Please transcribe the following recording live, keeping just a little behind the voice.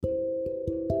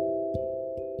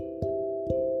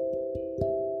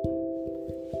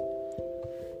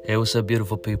Hey, what's up,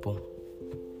 beautiful people?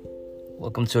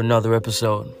 Welcome to another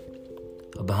episode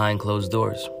of Behind Closed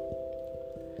Doors.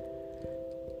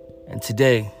 And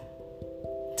today,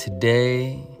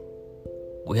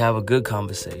 we have a good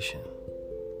conversation.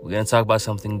 We're going to talk about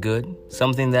something good,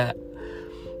 something that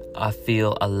I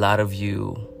feel a lot of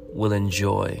you will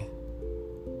enjoy,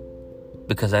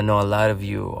 because I know a lot of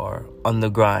you are on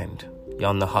the grind. You're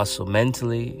on the hustle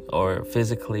mentally or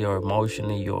physically or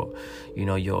emotionally. You're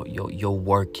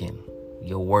working.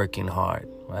 You're working hard,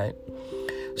 right?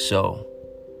 So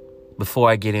before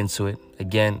I get into it,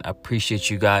 again, I appreciate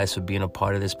you guys for being a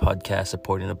part of this podcast,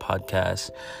 supporting the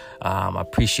podcast. I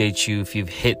appreciate you if you've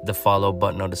hit the follow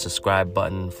button or the subscribe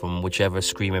button from whichever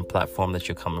streaming platform that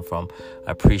you're coming from.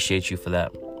 I appreciate you for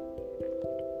that.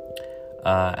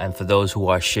 And for those who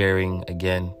are sharing,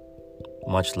 again,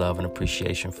 much love and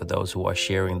appreciation for those who are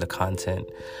sharing the content,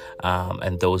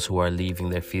 and those who are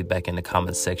leaving their feedback in the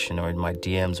comment section or in my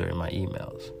DMs or in my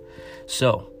emails.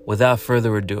 So, without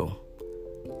further ado,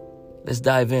 let's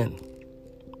dive in.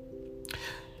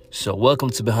 So,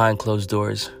 welcome to Behind Closed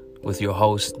Doors with your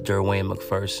host, Derwayne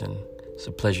McPherson. It's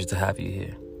a pleasure to have you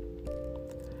here.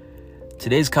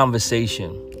 Today's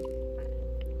conversation,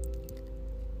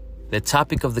 the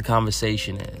topic of the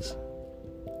conversation is: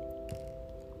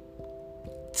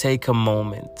 take a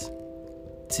moment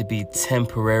to be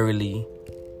temporarily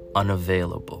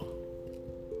unavailable.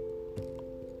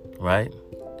 Right?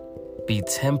 Be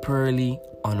temporarily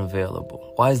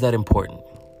unavailable. Why is that important?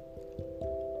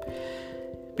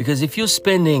 Because if you're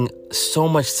spending so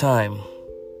much time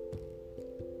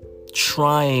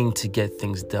trying to get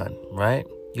things done, right?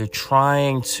 You're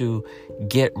trying to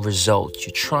get results.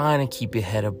 You're trying to keep your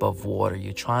head above water.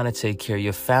 You're trying to take care of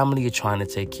your family. You're trying to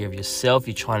take care of yourself.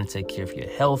 You're trying to take care of your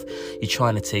health. You're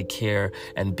trying to take care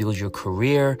and build your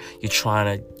career. You're trying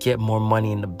to get more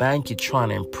money in the bank. You're trying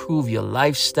to improve your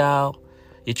lifestyle.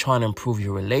 You're trying to improve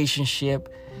your relationship.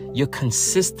 You're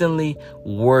consistently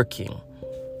working.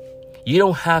 You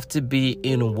don't have to be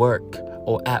in work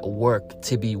or at work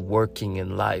to be working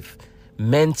in life.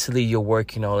 Mentally, you're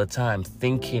working all the time,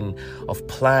 thinking of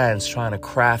plans, trying to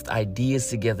craft ideas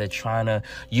together, trying to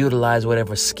utilize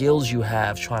whatever skills you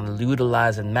have, trying to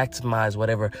utilize and maximize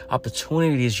whatever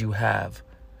opportunities you have,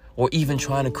 or even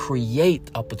trying to create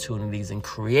opportunities and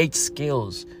create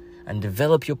skills and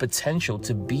develop your potential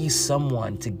to be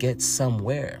someone, to get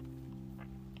somewhere.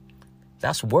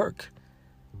 That's work.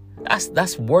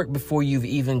 That's work before you've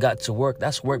even got to work.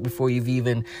 That's work before you've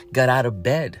even got out of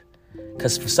bed.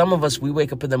 Because for some of us, we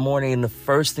wake up in the morning and the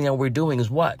first thing that we're doing is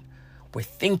what? We're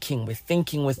thinking,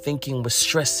 we're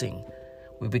stressing.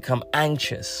 We become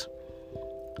anxious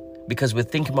because we're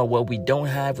thinking about what we don't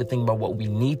have. We're thinking about what we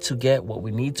need to get, what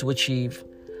we need to achieve.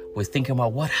 We're thinking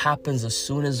about what happens as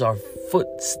soon as our foot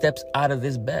steps out of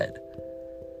this bed.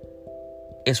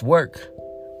 It's work.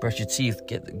 Brush your teeth,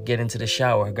 get into the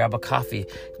shower, grab a coffee,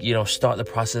 start the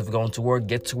process of going to work,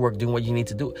 get to work, doing what you need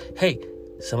to do. Hey,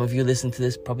 some of you listening to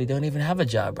this probably don't even have a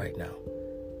job right now.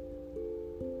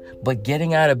 But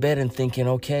getting out of bed and thinking,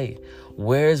 okay,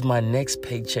 where's my next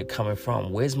paycheck coming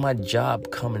from? Where's my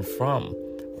job coming from?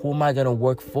 Who am I going to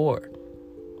work for?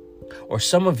 Or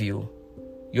some of you,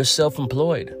 you're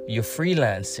self-employed, you're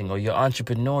freelancing, or you're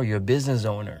entrepreneur, you're a business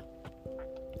owner.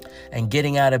 And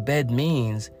getting out of bed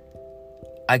means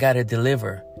I got to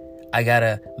deliver. I got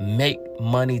to make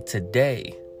money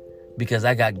today because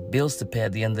I got bills to pay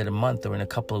at the end of the month or in a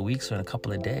couple of weeks or in a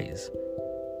couple of days.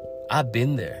 I've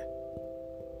been there.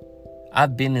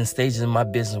 I've been in stages in my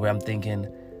business where I'm thinking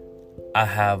I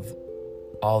have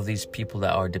all these people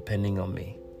that are depending on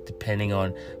me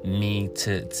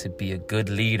to be a good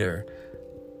leader,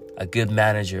 a good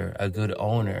manager, a good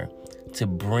owner, to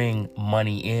bring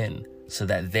money in so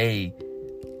that they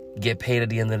get paid at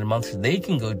the end of the month so they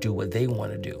can go do what they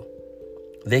want to do.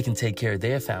 They can take care of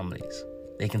their families.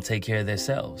 They can take care of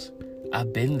themselves.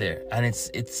 I've been there, and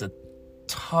it's a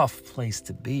tough place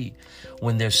to be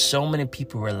when there's so many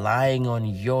people relying on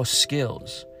your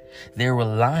skills. They're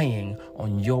relying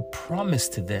on your promise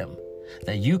to them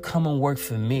that you come and work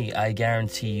for me, I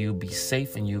guarantee you'll be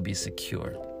safe and you'll be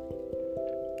secure.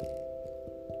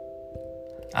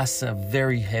 That's a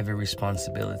very heavy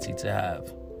responsibility to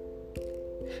have.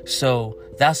 So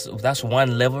that's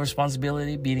one level of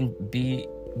responsibility, being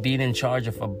in charge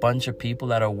of a bunch of people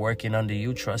that are working under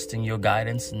you, trusting your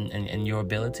guidance and your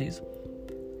abilities.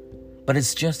 But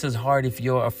it's just as hard if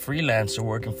you're a freelancer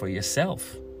working for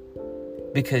yourself,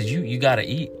 because you got to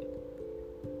eat.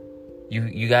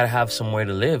 You got to have somewhere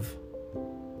to live,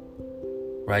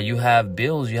 right? You have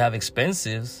bills, you have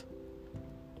expenses.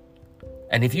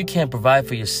 And if you can't provide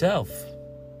for yourself,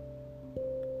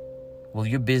 will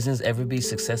your business ever be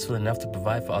successful enough to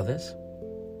provide for others?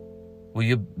 Will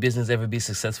your business ever be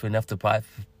successful enough to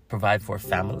provide for a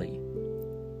family?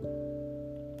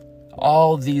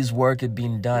 All these work is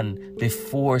being done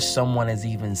before someone has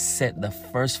even set the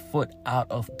first foot out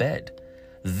of bed.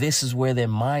 This is where their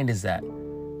mind is at.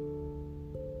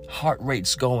 Heart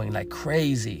rate's going like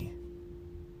crazy.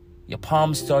 Your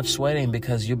palms start sweating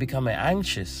because you're becoming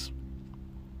anxious.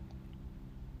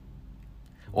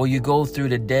 Or you go through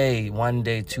the day, 1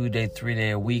 day, 2 day, 3 day,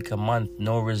 a week, a month,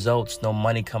 no results, no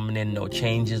money coming in, no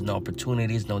changes, no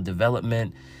opportunities, no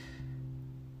development.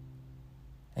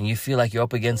 And you feel like you're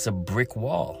up against a brick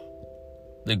wall,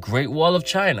 the Great Wall of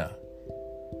China.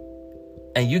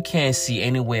 And you can't see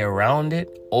any way around it,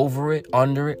 over it,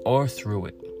 under it, or through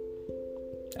it.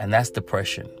 And that's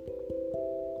depression.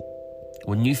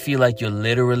 When you feel like you're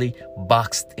literally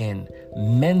boxed in,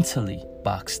 mentally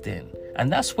boxed in.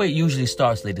 And that's where it usually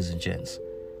starts, ladies and gents.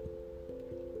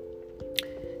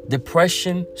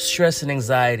 Depression, stress, and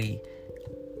anxiety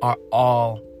are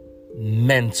all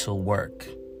mental work,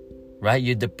 right?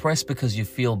 You're depressed because you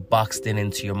feel boxed in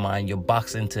into your mind. You're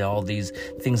boxed into all these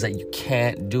things that you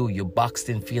can't do. You're boxed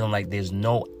in feeling like there's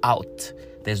no out.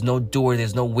 There's no door,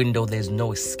 there's no window, there's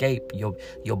no escape.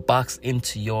 You're boxed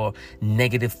into your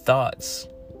negative thoughts.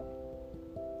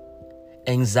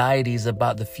 Anxiety is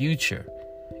about the future.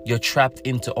 You're trapped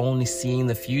into only seeing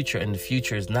the future, and the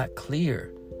future is not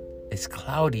clear. It's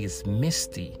cloudy, it's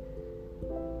misty,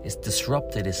 it's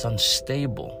disrupted, it's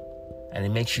unstable. And it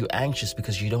makes you anxious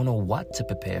because you don't know what to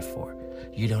prepare for.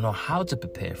 You don't know how to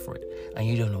prepare for it. And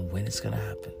you don't know when it's going to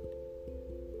happen.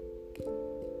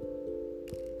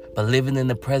 But living in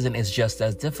the present is just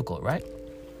as difficult, right?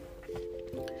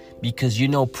 Because you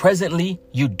know presently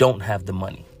you don't have the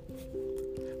money.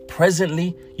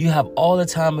 Presently, you have all the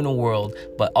time in the world,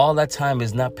 but all that time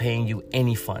is not paying you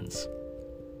any funds.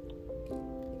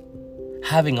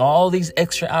 Having all these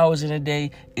extra hours in a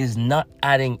day is not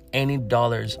adding any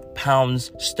dollars,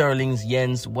 pounds, sterlings,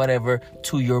 yens, whatever,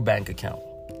 to your bank account.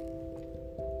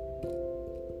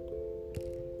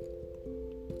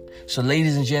 So,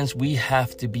 ladies and gents, we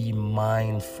have to be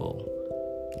mindful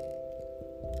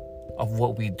of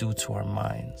what we do to our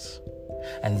minds.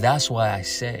 And that's why I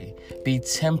say, be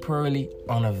temporarily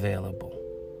unavailable.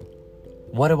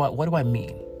 What do I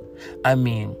mean? I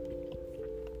mean,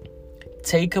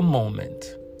 take a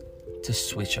moment to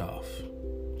switch off.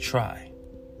 Try.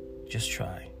 Just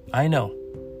try. I know,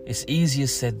 it's easier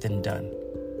said than done.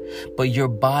 But your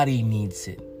body needs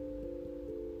it.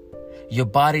 Your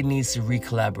body needs to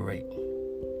recollaborate.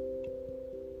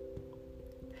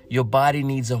 Your body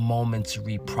needs a moment to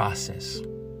reprocess.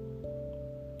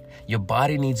 Your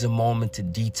body needs a moment to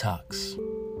detox,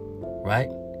 right?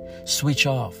 Switch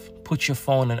off. Put your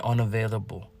phone on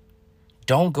unavailable.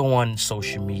 Don't go on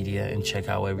social media and check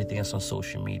out everything that's on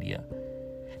social media.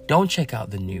 Don't check out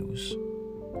the news,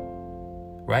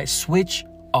 right? Switch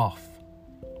off.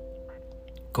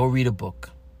 Go read a book,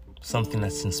 something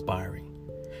that's inspiring.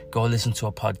 Go listen to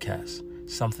a podcast,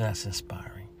 something that's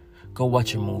inspiring. Go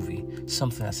watch a movie,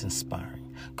 something that's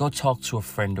inspiring. Go talk to a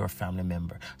friend or a family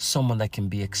member, someone that can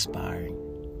be inspiring.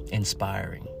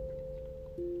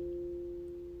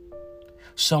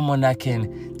 Someone that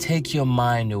can take your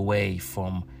mind away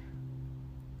from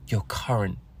your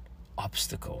current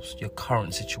obstacles, your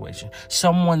current situation.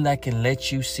 Someone that can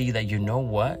let you see that, you know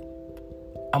what?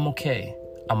 I'm okay.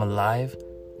 I'm alive.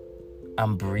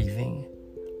 I'm breathing.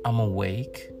 I'm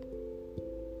awake.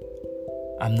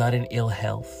 I'm not in ill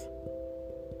health.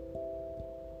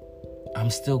 I'm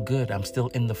still good. I'm still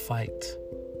in the fight.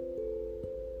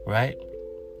 Right?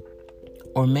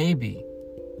 Or maybe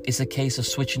it's a case of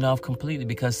switching off completely,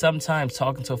 because sometimes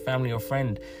talking to a family or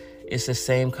friend, it's the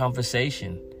same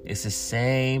conversation. It's the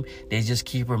same. They just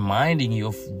keep reminding you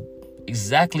of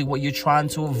exactly what you're trying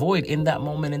to avoid in that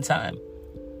moment in time.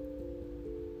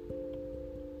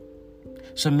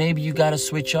 So maybe you got to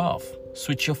switch off.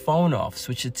 Switch your phone off.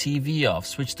 Switch the TV off.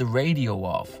 Switch the radio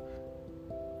off.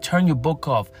 Turn your book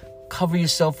off. Cover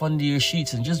yourself under your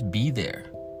sheets and just be there.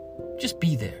 Just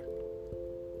be there.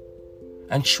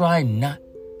 And try not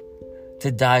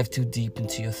to dive too deep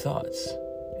into your thoughts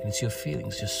and into your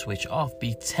feelings. Just switch off.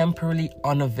 Be temporarily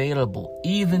unavailable,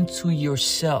 even to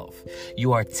yourself.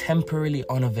 You are temporarily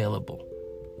unavailable.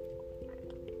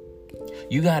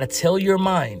 You got to tell your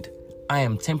mind, I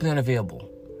am temporarily unavailable.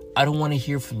 I don't want to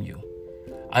hear from you.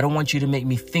 I don't want you to make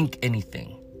me think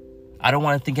anything. I don't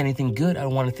want to think anything good. I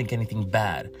don't want to think anything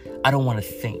bad. I don't want to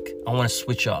think. I want to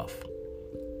switch off.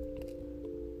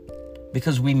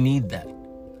 Because we need that.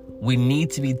 We need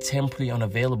to be temporarily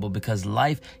unavailable because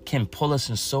life can pull us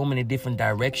in so many different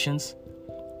directions,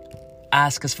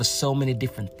 ask us for so many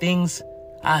different things,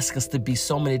 ask us to be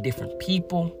so many different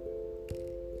people,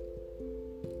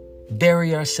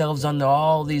 bury ourselves under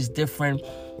all these different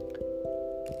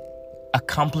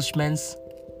accomplishments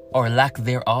or lack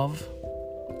thereof.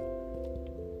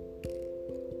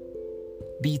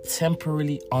 Be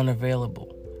temporarily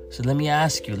unavailable. So let me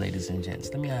ask you, ladies and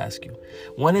gents,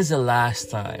 when is the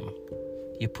last time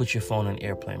you put your phone on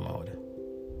airplane mode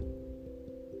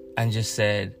and just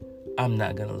said, I'm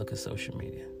not going to look at social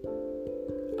media.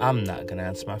 I'm not going to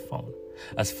answer my phone.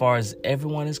 As far as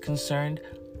everyone is concerned,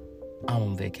 I'm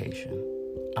on vacation.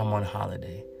 I'm on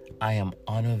holiday. I am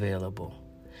unavailable.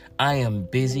 I am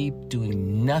busy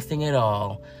doing nothing at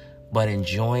all but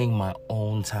enjoying my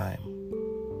own time.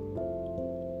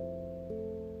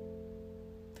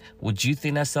 Would you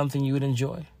think that's something you would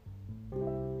enjoy?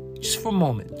 Just for a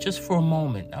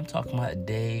moment. I'm talking about a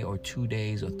day or 2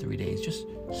 days or 3 days. Just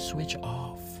switch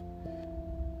off.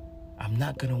 I'm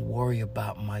not going to worry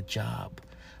about my job.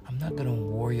 I'm not going to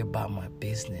worry about my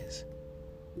business.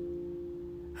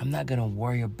 I'm not going to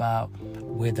worry about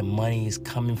where the money is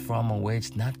coming from or where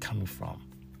it's not coming from.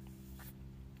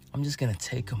 I'm just going to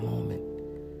take a moment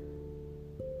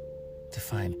to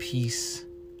find peace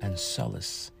and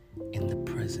solace in the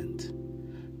present.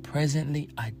 Presently,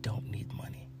 I don't need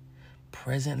money.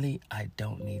 Presently, I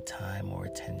don't need time or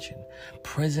attention.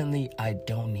 Presently, I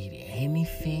don't need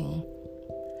anything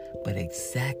but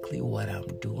exactly what I'm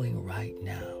doing right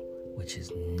now, which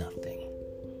is nothing.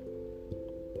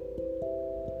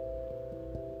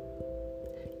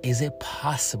 Is it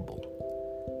possible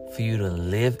for you to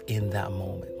live in that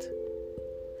moment?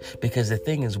 Because the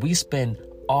thing is, we spend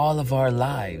all of our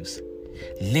lives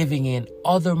living in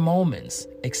other moments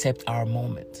except our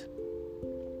moment.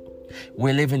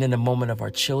 We're living in the moment of our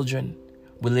children.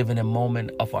 We're living in a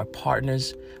moment of our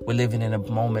partners. We're living in a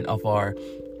moment of our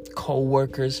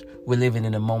co-workers. We're living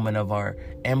in a moment of our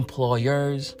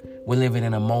employers. We're living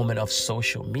in a moment of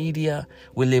social media.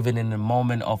 We're living in a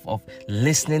moment of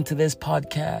listening to this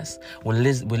podcast. We're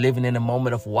living in a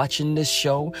moment of watching this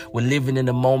show. We're living in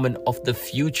a moment of the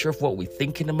future of what we're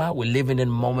thinking about. We're living in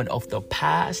a moment of the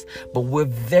past. But we're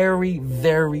very,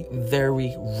 very,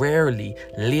 very rarely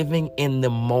living in the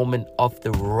moment of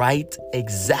the right,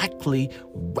 exactly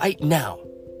right now.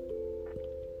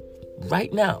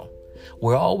 Right now.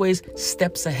 We're always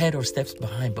steps ahead or steps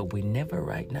behind, but we're never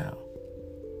right now.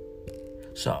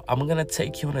 So I'm going to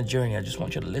take you on a journey. I just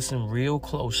want you to listen real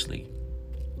closely.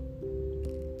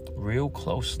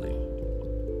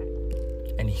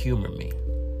 And humor me.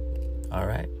 All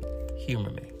right?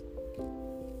 Humor me.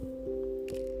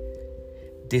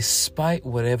 Despite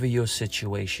whatever your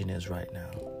situation is right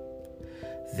now,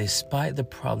 despite the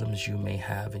problems you may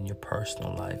have in your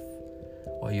personal life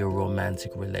or your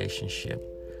romantic relationship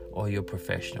or your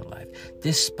professional life,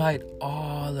 despite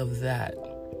all of that,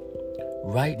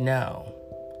 right now,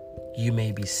 you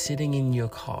may be sitting in your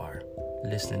car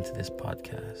listening to this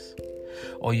podcast,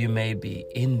 or you may be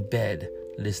in bed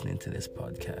listening to this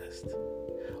podcast,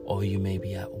 or you may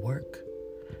be at work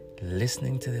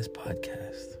listening to this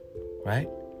podcast, right?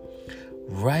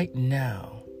 Right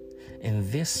now, in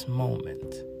this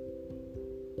moment,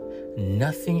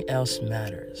 nothing else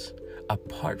matters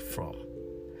apart from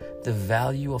the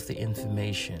value of the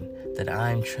information that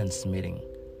I'm transmitting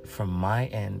from my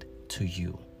end to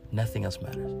you. Nothing else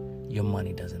matters. Your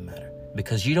money doesn't matter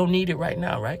because you don't need it right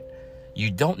now, right? You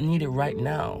don't need it right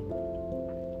now.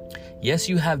 Yes,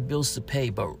 you have bills to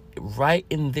pay, but right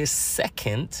in this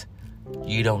second,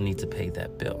 you don't need to pay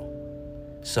that bill.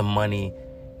 So money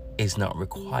is not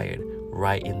required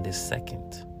right in this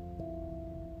second.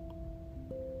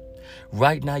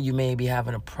 Right now, you may be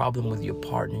having a problem with your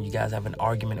partner. You guys have an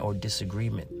argument or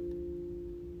disagreement.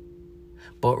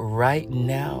 But right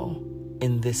now,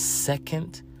 in this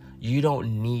second, you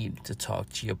don't need to talk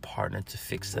to your partner to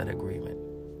fix that agreement.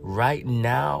 Right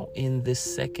now, in this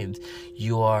second,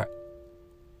 you are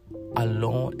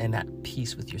alone and at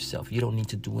peace with yourself. You don't need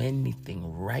to do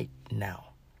anything right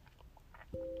now.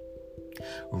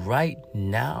 Right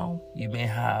now, you may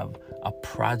have a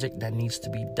project that needs to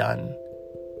be done,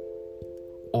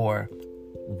 or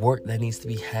work that needs to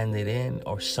be handed in,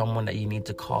 or someone that you need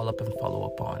to call up and follow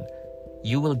up on.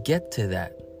 You will get to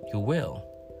that. You will.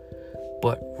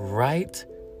 But right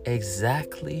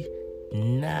exactly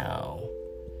now,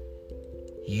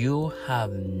 you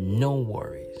have no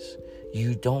worries.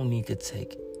 You don't need to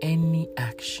take any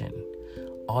action.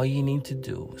 All you need to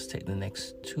do is take the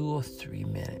next 2 or 3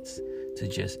 minutes to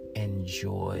just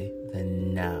enjoy the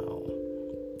now.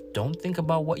 Don't think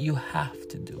about what you have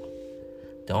to do.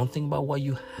 Don't think about what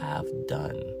you have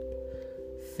done.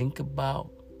 Think about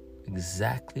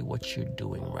exactly what you're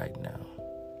doing right now.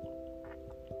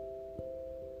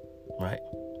 Right?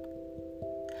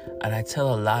 And I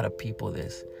tell a lot of people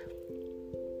this.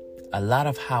 A lot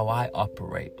of how I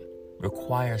operate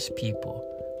requires people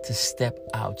to step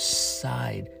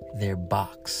outside their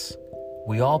box.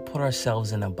 We all put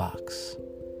ourselves in a box,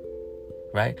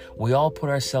 right? We all put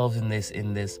ourselves in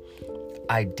this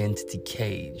identity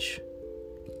cage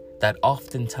that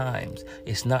oftentimes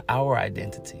it's not our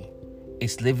identity.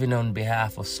 It's living on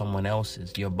behalf of someone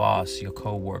else's, your boss, your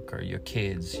coworker, your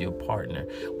kids, your partner.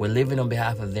 We're living on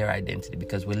behalf of their identity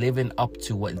because we're living up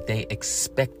to what they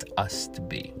expect us to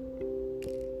be,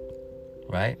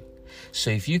 right?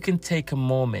 So if you can take a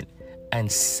moment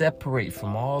and separate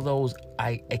from all those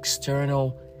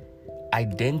external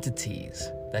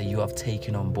identities that you have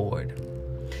taken on board,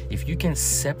 if you can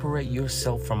separate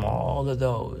yourself from all of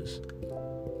those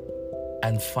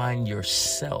and find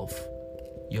yourself,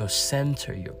 your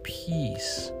center, your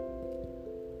peace,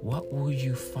 what will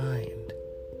you find?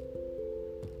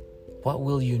 What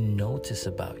will you notice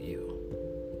about you?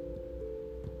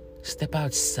 Step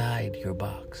outside your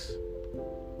box.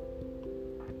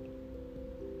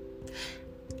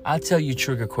 I'll tell you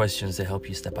trigger questions to help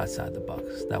you step outside the box.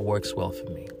 That works well for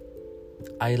me.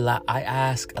 I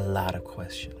ask a lot of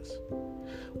questions.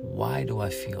 Why do I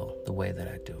feel the way that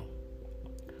I do?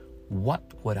 What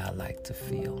would I like to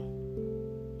feel?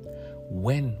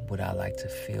 When would I like to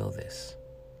feel this?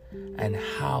 And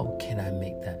how can I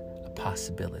make that a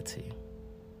possibility?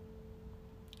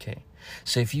 Okay.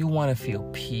 So if you want to feel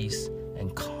peace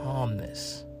and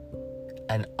calmness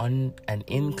and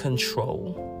in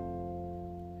control,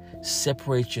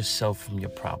 separate yourself from your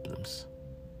problems.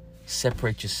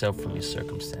 Separate yourself from your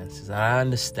circumstances. I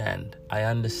understand.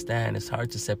 It's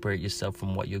hard to separate yourself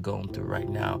from what you're going through right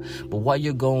now. But what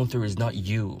you're going through is not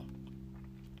you.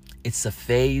 It's a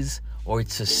phase or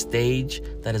it's a stage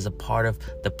that is a part of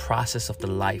the process of the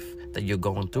life that you're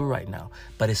going through right now.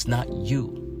 But it's not you.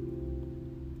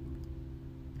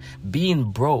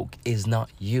 Being broke is not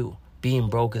you. Being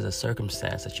broke is a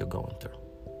circumstance that you're going through.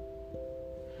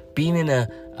 Being in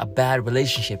a bad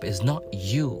relationship is not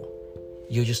you.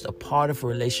 You're just a part of a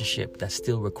relationship that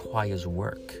still requires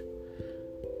work.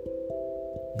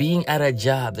 Being at a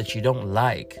job that you don't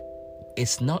like,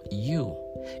 it's not you.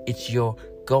 It's your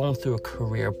going through a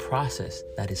career process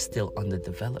that is still under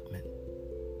development.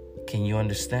 Can you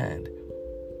understand?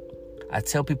 I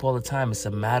tell people all the time, it's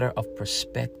a matter of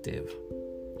perspective.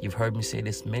 You've heard me say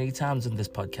this many times in this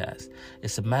podcast.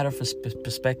 It's a matter of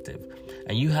perspective.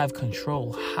 And you have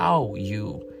control how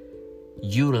you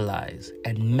utilize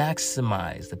and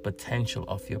maximize the potential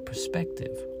of your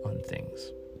perspective on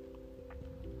things.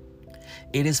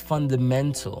 It is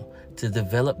fundamental to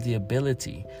develop the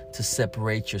ability to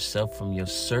separate yourself from your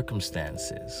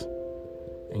circumstances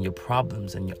and your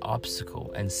problems and your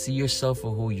obstacle and see yourself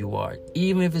for who you are.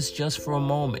 Even if it's just for a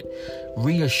moment,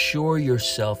 reassure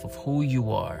yourself of who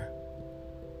you are.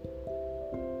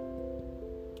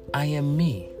 I am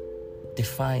me.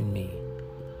 Define me.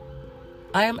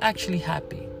 I am actually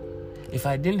happy. If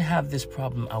I didn't have this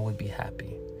problem, I would be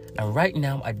happy. And right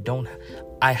now,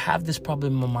 I have this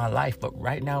problem in my life, but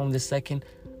right now in this second,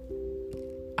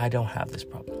 I don't have this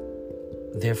problem.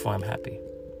 Therefore, I'm happy.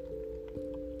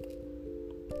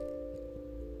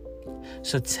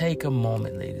 So take a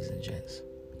moment, ladies and gents,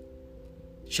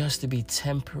 just to be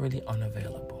temporarily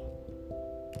unavailable.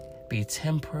 Be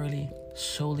temporarily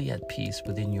solely at peace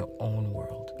within your own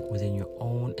world, within your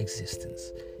own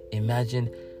existence. Imagine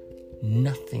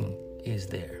nothing is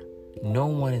there. No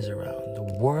one is around.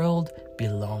 The world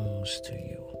belongs to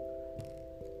you.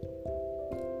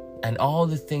 And all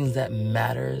the things that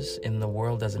matters in the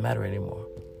world doesn't matter anymore.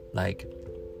 Like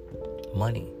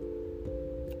money.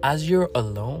 As you're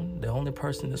alone, the only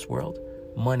person in this world,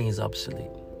 money is obsolete.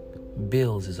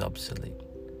 Bills is obsolete.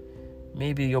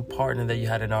 Maybe your partner that you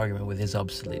had an argument with is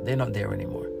obsolete. They're not there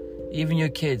anymore. Even your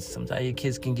kids, sometimes your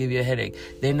kids can give you a headache.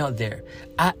 They're not there.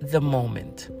 At the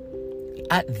moment,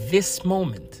 at this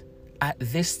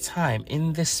time,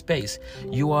 in this space,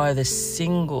 you are the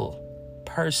single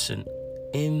person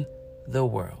in the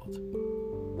world.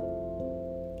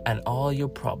 And all your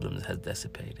problems have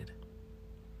dissipated.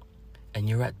 And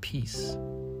you're at peace.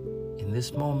 In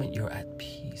this moment, you're at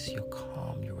peace. You're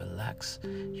calm. You're relaxed.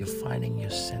 You're finding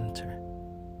your center.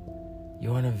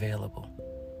 You're unavailable.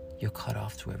 You're cut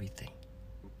off to everything.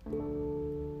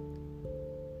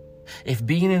 If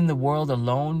being in the world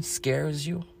alone scares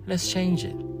you, let's change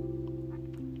it.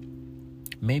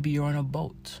 Maybe you're on a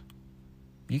boat.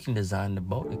 You can design the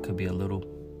boat. It could be a little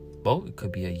boat. It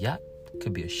could be a yacht. It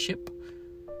could be a ship.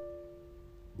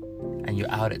 and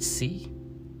you're out at sea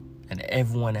and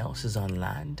everyone else is on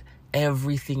land,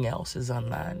 everything else is on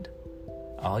land,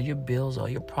 all your bills, all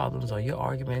your problems, all your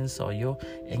arguments, all your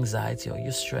anxiety, all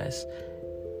your stress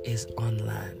is on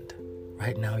land.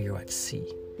 Right now you're at sea.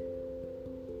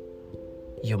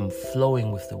 You're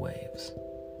flowing with the waves.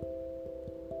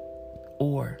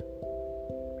 Or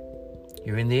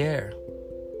you're in the air.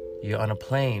 You're on a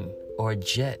plane or a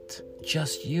jet.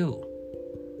 Just you.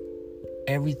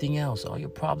 Everything else, all your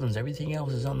problems, everything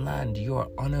else is on land. You are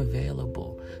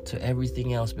unavailable to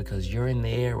everything else because you're in the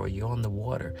air or you're on the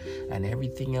water, and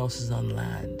everything else is on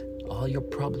land. All your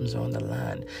problems are on the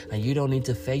land, and you don't need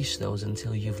to face those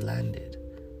until you've landed,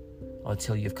 or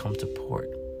until you've come to port.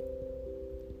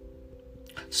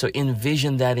 So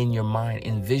envision that in your mind.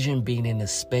 Envision being in a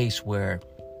space where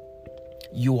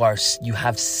you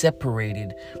have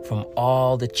separated from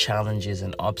all the challenges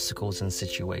and obstacles and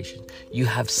situations. You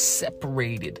have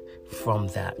separated from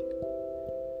that.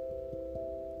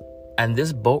 And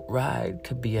this boat ride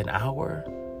could be an hour.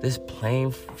 This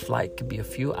plane flight could be a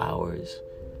few hours.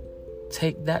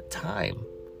 Take that time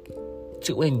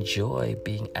to enjoy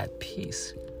being at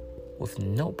peace with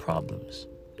no problems,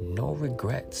 no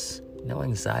regrets, no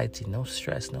anxiety, no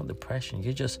stress, no depression.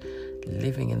 You're just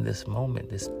living in this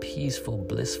moment, this peaceful,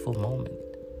 blissful moment.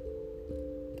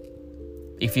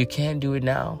 If you can't do it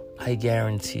now, I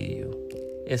guarantee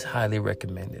you, it's highly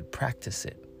recommended. Practice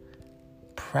it.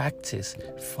 Practice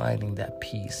finding that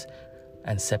peace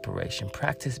and separation.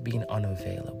 Practice being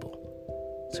unavailable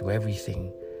to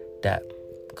everything that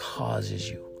causes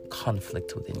you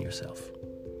conflict within yourself.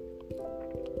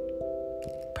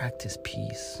 Practice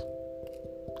peace,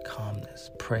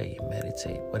 calmness, pray,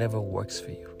 meditate, whatever works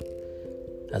for you.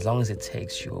 As long as it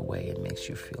takes you away and makes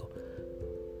you feel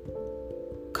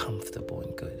comfortable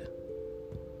and good.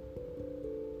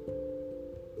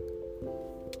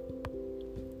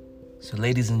 So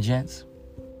ladies and gents,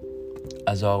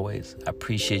 as always, I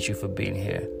appreciate you for being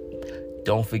here.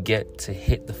 Don't forget to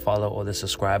hit the follow or the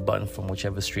subscribe button from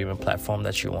whichever streaming platform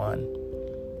that you're on.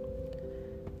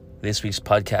 This week's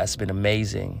podcast has been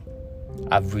amazing.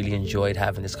 I've really enjoyed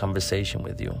having this conversation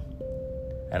with you.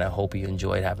 And I hope you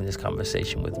enjoyed having this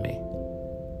conversation with me.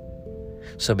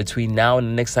 So between now and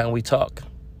the next time we talk,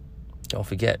 don't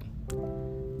forget,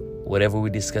 whatever we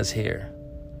discuss here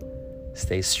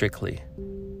stays strictly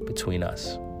between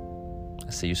us.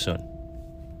 I'll see you soon.